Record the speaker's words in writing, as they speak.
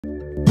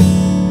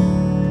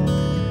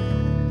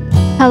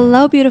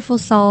Hello, beautiful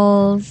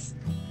souls.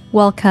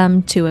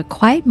 Welcome to a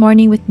quiet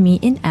morning with me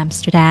in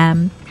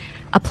Amsterdam,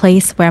 a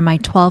place where my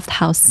 12th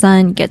house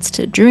sun gets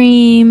to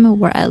dream,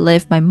 where I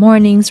live my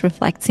mornings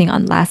reflecting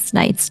on last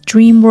night's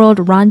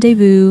dreamworld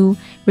rendezvous,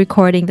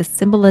 recording the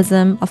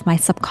symbolism of my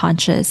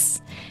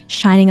subconscious,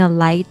 shining a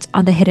light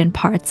on the hidden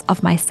parts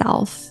of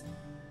myself.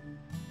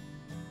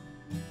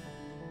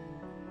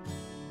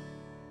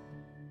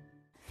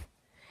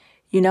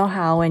 You know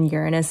how when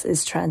Uranus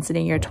is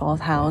transiting your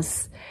 12th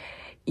house,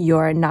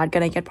 you're not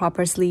gonna get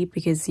proper sleep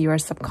because your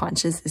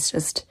subconscious is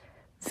just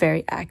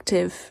very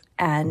active.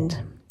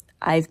 And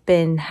I've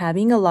been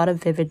having a lot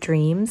of vivid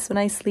dreams when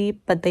I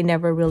sleep, but they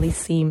never really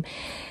seem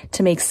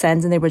to make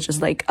sense. And they were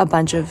just like a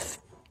bunch of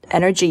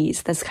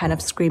energies that's kind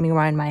of screaming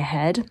around my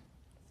head.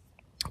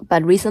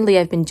 But recently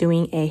I've been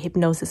doing a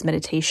hypnosis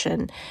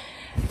meditation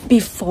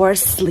before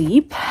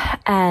sleep.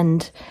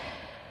 And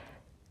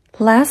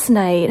last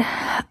night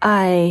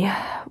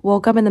I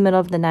woke up in the middle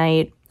of the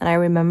night and I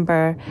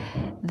remember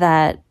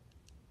that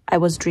I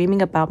was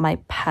dreaming about my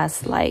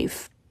past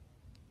life.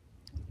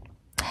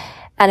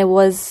 And it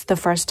was the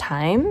first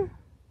time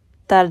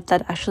that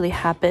actually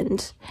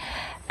happened.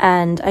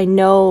 And I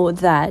know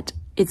that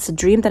it's a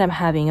dream that I'm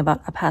having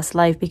about a past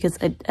life because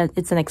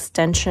it's an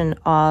extension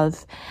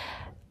of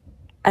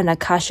an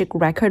Akashic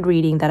record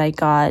reading that I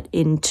got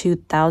in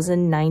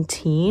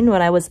 2019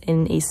 when I was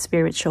in a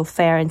spiritual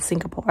fair in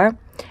Singapore.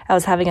 I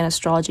was having an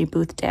astrology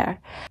booth there.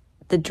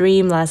 The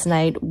dream last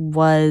night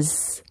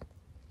was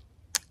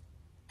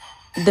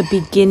the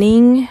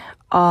beginning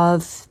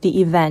of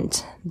the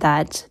event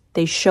that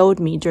they showed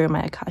me during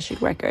my Akashic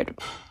record.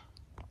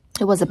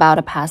 It was about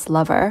a past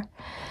lover,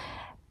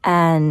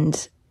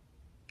 and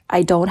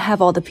I don't have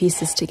all the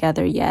pieces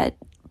together yet,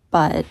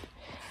 but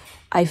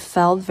I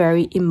felt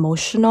very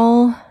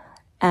emotional,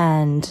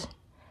 and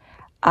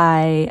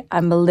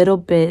I'm a little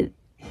bit,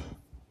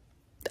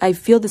 I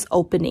feel this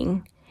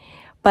opening,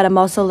 but I'm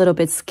also a little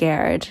bit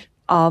scared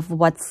of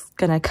what's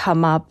gonna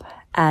come up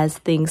as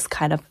things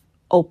kind of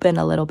open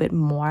a little bit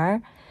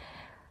more.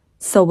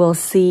 So we'll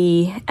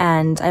see,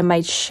 and I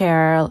might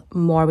share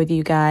more with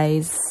you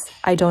guys.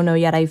 I don't know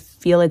yet. I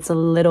feel it's a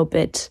little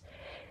bit,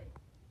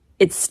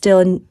 it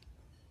still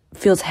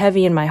feels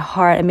heavy in my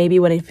heart, and maybe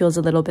when it feels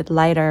a little bit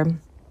lighter,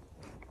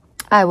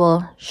 I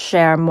will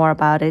share more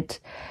about it.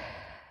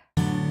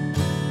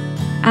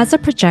 As a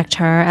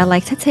projector, I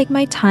like to take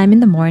my time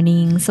in the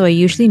morning, so I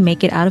usually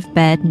make it out of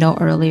bed no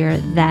earlier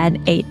than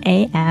 8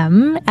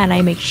 a.m. and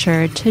I make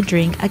sure to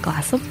drink a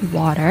glass of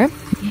water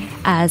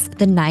as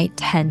the night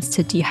tends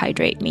to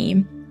dehydrate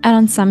me. And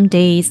on some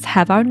days,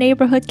 have our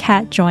neighborhood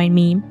cat join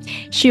me.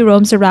 She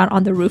roams around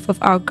on the roof of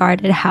our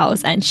guarded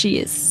house and she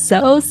is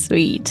so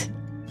sweet.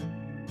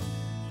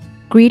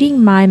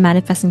 Greeting my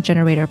manifesting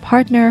generator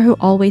partner who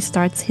always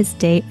starts his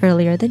day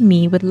earlier than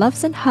me with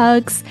loves and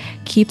hugs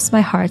keeps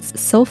my heart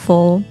so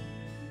full.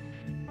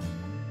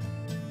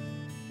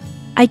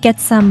 I get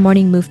some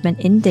morning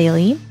movement in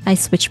daily. I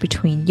switch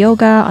between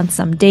yoga on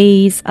some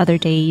days, other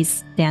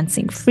days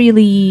dancing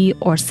freely,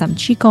 or some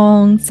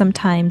qigong,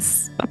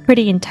 sometimes a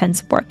pretty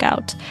intense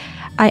workout.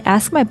 I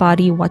ask my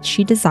body what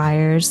she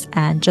desires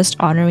and just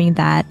honoring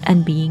that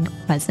and being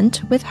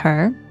present with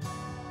her.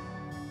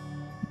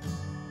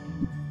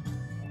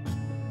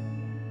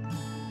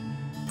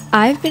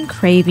 I've been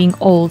craving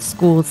old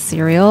school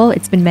cereal.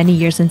 It's been many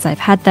years since I've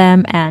had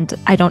them, and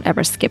I don't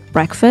ever skip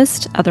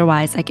breakfast.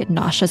 Otherwise, I get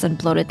nauseous and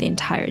bloated the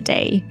entire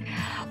day.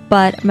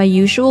 But my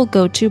usual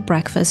go-to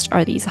breakfast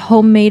are these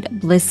homemade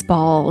bliss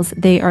balls.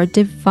 They are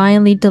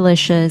divinely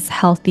delicious,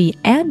 healthy,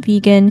 and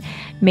vegan,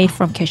 made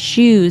from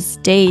cashews,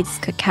 dates,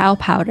 cacao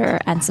powder,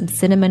 and some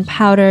cinnamon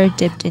powder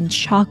dipped in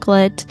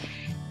chocolate.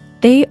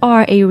 They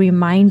are a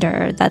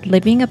reminder that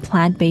living a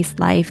plant-based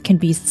life can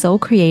be so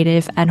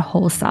creative and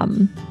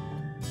wholesome.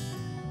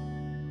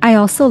 I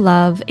also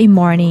love a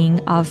morning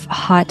of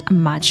hot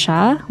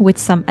matcha with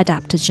some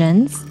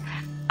adaptogens.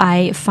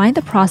 I find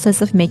the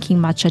process of making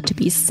matcha to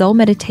be so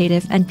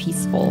meditative and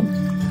peaceful.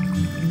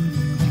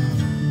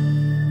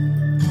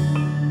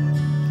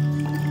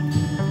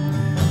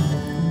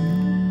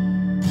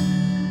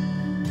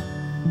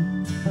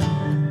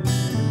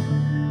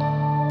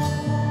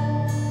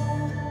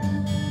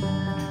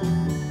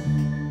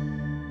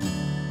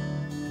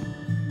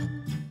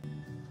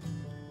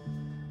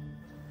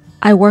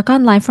 I work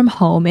online from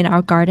home in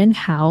our garden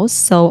house,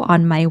 so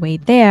on my way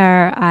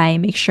there, I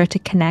make sure to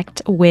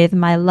connect with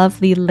my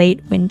lovely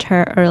late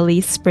winter,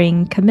 early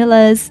spring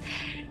camellias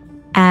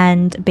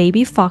and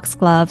baby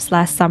foxgloves.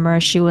 Last summer,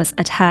 she was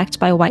attacked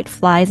by white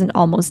flies and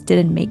almost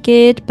didn't make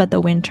it, but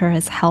the winter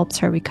has helped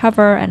her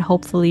recover and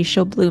hopefully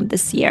she'll bloom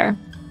this year.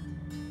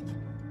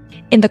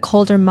 In the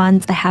colder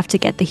months, I have to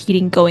get the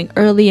heating going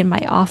early in my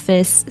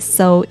office,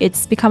 so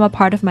it's become a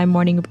part of my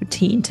morning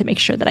routine to make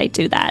sure that I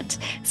do that,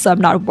 so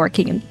I'm not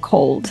working in the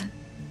cold.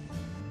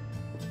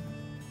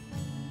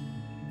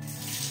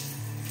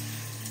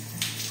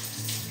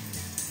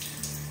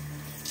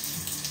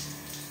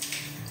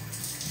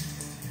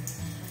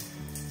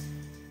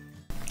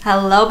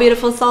 Hello,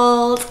 beautiful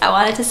souls. I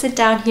wanted to sit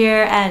down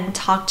here and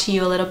talk to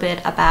you a little bit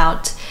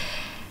about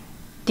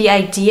the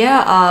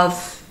idea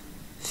of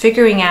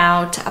figuring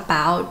out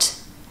about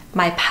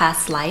my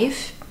past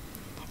life.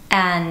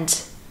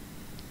 And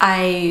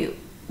I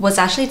was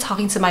actually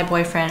talking to my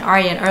boyfriend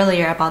Aryan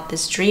earlier about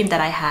this dream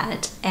that I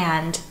had,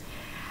 and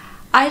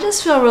I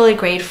just feel really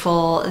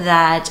grateful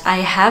that I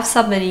have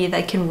somebody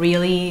that can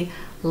really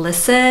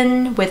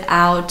listen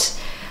without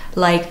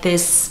like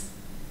this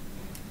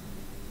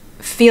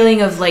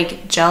feeling of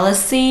like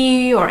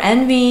jealousy or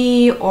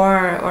envy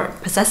or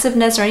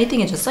possessiveness or anything,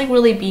 and just like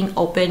really being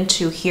open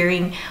to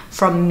hearing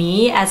from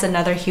me as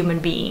another human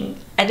being.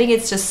 I think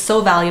it's just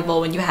so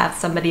valuable when you have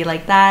somebody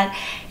like that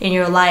in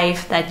your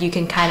life that you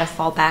can kind of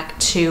fall back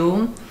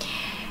to.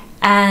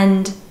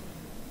 And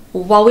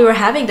while we were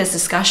having this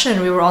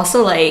discussion, we were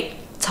also like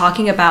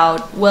talking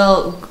about,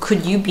 well,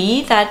 could you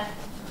be that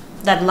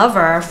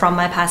lover from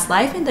my past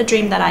life in the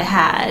dream that I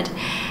had?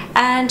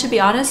 And to be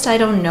honest, I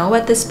don't know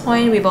at this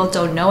point. We both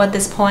don't know at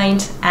this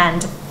point,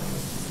 and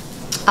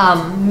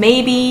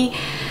maybe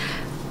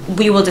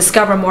we will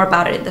discover more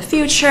about it in the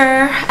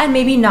future, and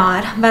maybe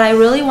not. But I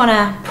really want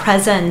a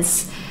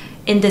presence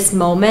in this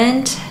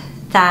moment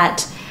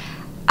that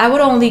I would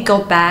only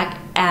go back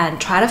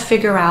and try to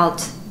figure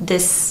out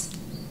this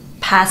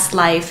past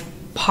life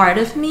part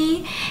of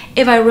me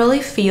if I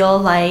really feel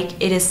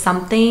like it is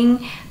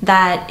something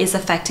that is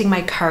affecting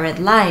my current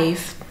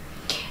life.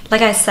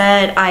 Like I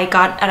said, I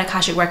got an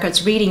Akashic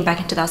Records reading back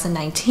in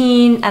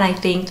 2019, and I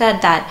think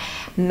that that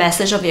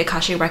message of the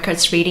Akashic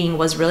Records reading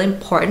was really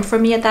important for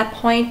me at that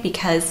point,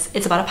 because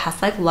it's about a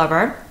past life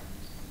lover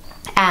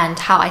and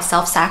how I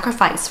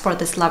self-sacrificed for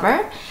this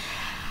lover.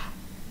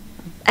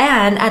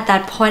 And at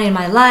that point in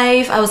my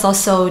life, I was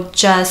also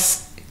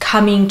just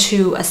coming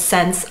to a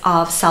sense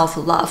of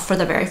self-love for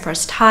the very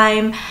first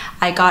time.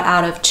 I got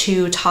out of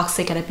 2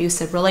 toxic and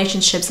abusive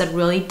relationships that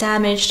really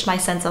damaged my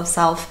sense of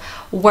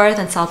self-worth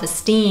and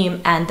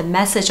self-esteem. And the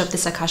message of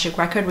this Akashic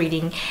record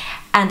reading,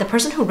 and the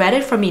person who read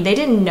it for me, they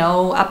didn't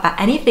know about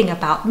anything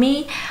about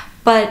me,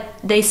 but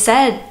they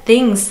said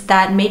things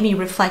that made me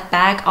reflect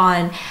back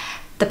on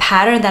the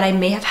pattern that I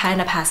may have had in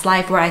a past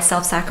life where I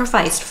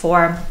self-sacrificed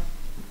for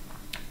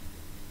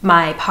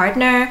my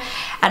partner,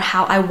 and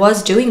how I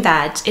was doing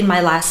that in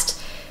my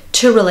last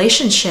 2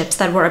 relationships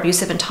that were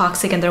abusive and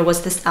toxic, and there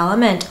was this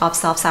element of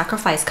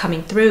self-sacrifice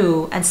coming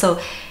through. And so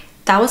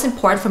that was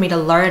important for me to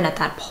learn at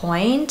that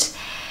point.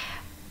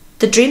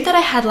 The dream that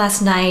I had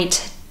last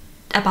night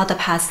about the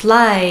past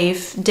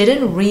life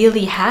didn't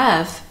really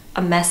have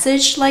a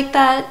message like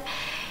that.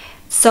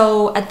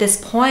 So at this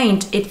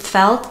point, it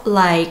felt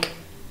like,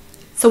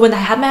 so when I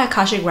had my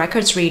Akashic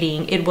Records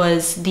reading, it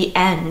was the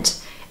end.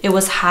 It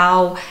was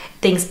how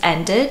things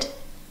ended,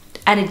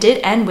 and it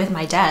did end with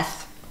my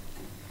death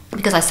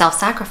because I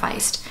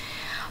self-sacrificed.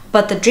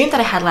 But the dream that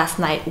I had last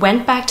night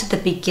went back to the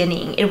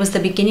beginning. It was the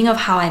beginning of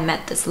how I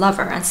met this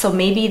lover. And so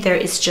maybe there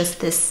is just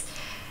this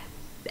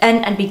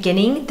end and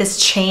beginning,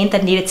 this chain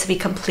that needed to be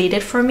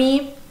completed for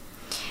me.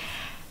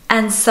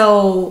 And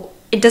so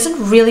it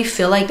doesn't really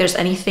feel like there's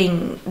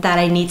anything that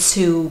I need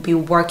to be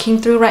working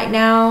through right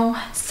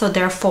now. So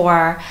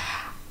therefore,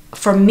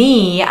 for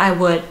me, I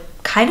would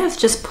kind of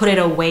just put it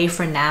away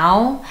for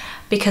now,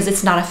 because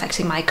it's not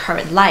affecting my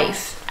current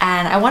life.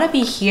 And I want to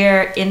be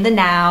here in the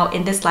now,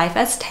 in this life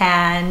as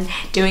Tan,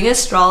 doing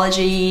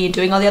astrology,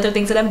 doing all the other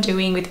things that I'm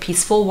doing with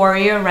Peaceful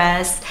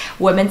Warrioress,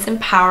 women's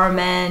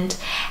empowerment,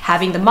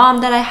 having the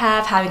mom that I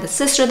have, having the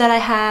sister that I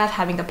have,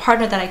 having the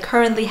partner that I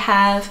currently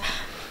have,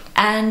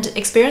 and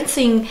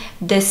experiencing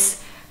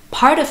this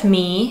part of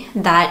me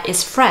that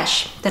is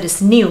fresh, that is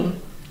new,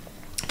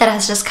 that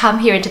has just come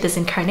here into this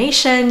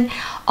incarnation,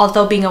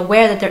 although being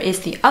aware that there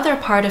is the other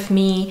part of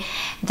me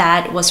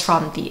that was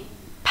from the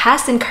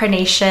past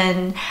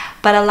incarnation,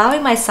 but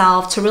allowing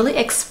myself to really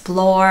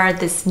explore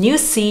this new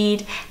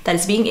seed that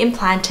is being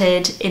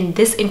implanted in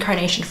this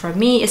incarnation for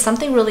me is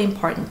something really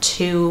important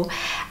too.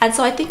 And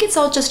so I think it's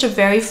all just a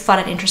very fun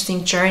and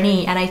interesting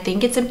journey, and I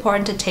think it's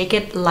important to take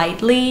it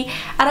lightly,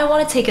 and I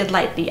want to take it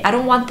lightly. I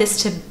don't want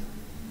this to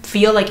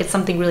feel like it's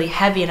something really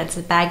heavy and it's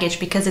a baggage,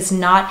 because it's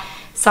not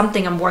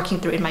something I'm working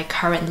through in my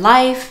current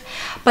life.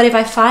 But if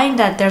I find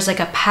that there's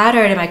like a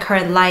pattern in my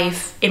current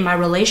life, in my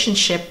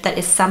relationship, that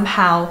is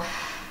somehow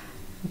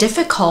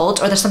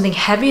difficult, or there's something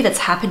heavy that's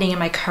happening in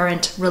my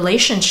current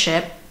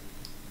relationship,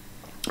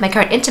 my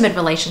current intimate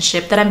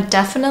relationship, that I'm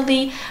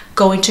definitely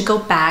going to go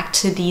back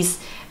to these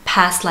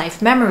past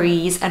life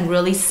memories and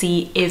really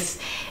see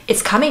if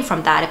it's coming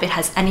from that, if it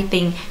has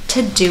anything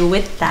to do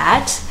with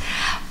that.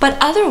 But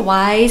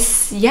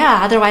otherwise,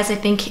 yeah, otherwise I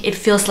think it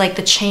feels like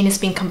the chain is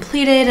being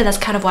completed, and that's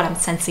kind of what I'm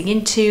sensing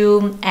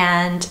into.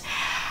 And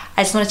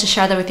I just wanted to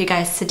share that with you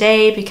guys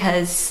today,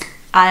 because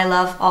I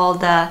love all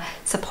the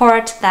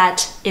support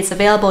that is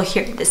available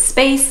here in this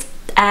space.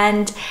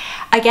 And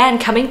again,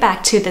 coming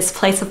back to this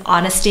place of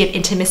honesty and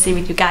intimacy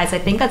with you guys, I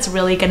think that's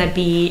really gonna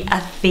be a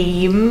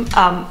theme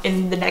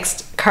in the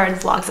next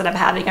current vlogs that I'm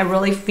having. I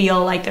really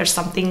feel like there's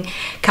something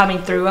coming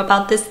through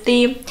about this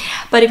theme.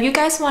 But if you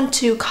guys want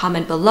to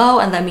comment below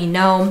and let me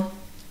know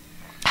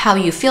how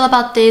you feel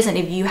about this, and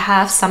if you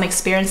have some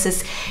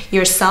experiences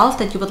yourself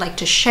that you would like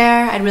to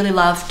share. I'd really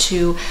love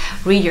to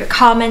read your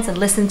comments and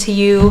listen to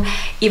you,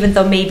 even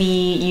though maybe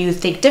you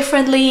think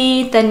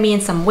differently than me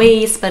in some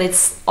ways, but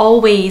it's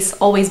always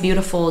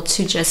beautiful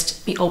to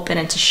just be open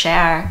and to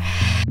share.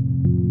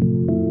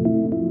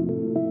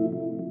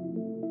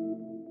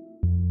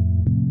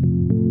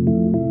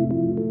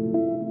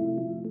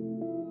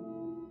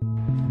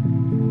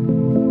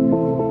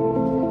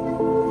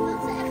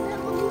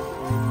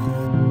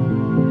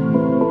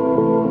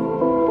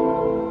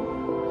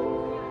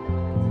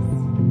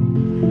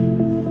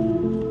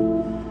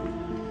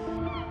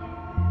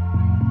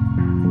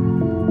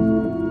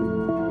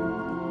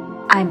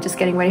 I'm just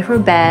getting ready for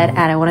bed and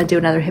I want to do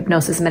another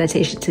hypnosis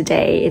meditation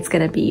today. It's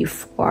going to be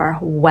for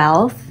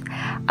wealth.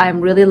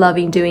 I'm really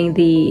loving doing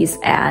these,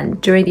 and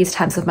during these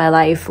times of my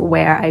life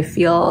where I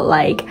feel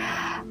like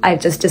I've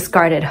just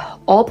discarded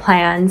all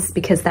plans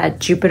because that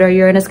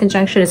Jupiter-Uranus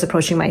conjunction is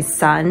approaching my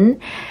sun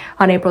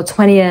on April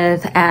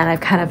 20th, and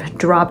I've kind of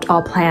dropped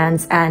all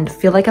plans and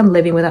feel like I'm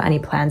living without any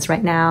plans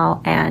right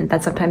now, and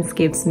that sometimes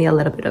gives me a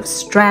little bit of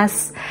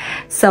stress.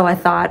 So I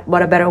thought,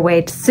 what a better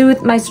way to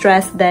soothe my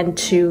stress than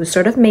to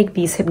sort of make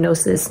these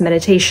hypnosis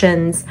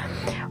meditations,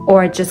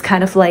 or just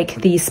kind of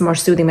like these more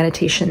soothing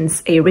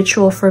meditations, a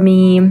ritual for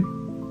me.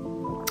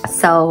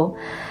 So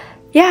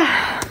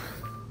yeah,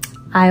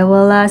 I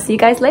will see you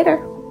guys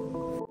later.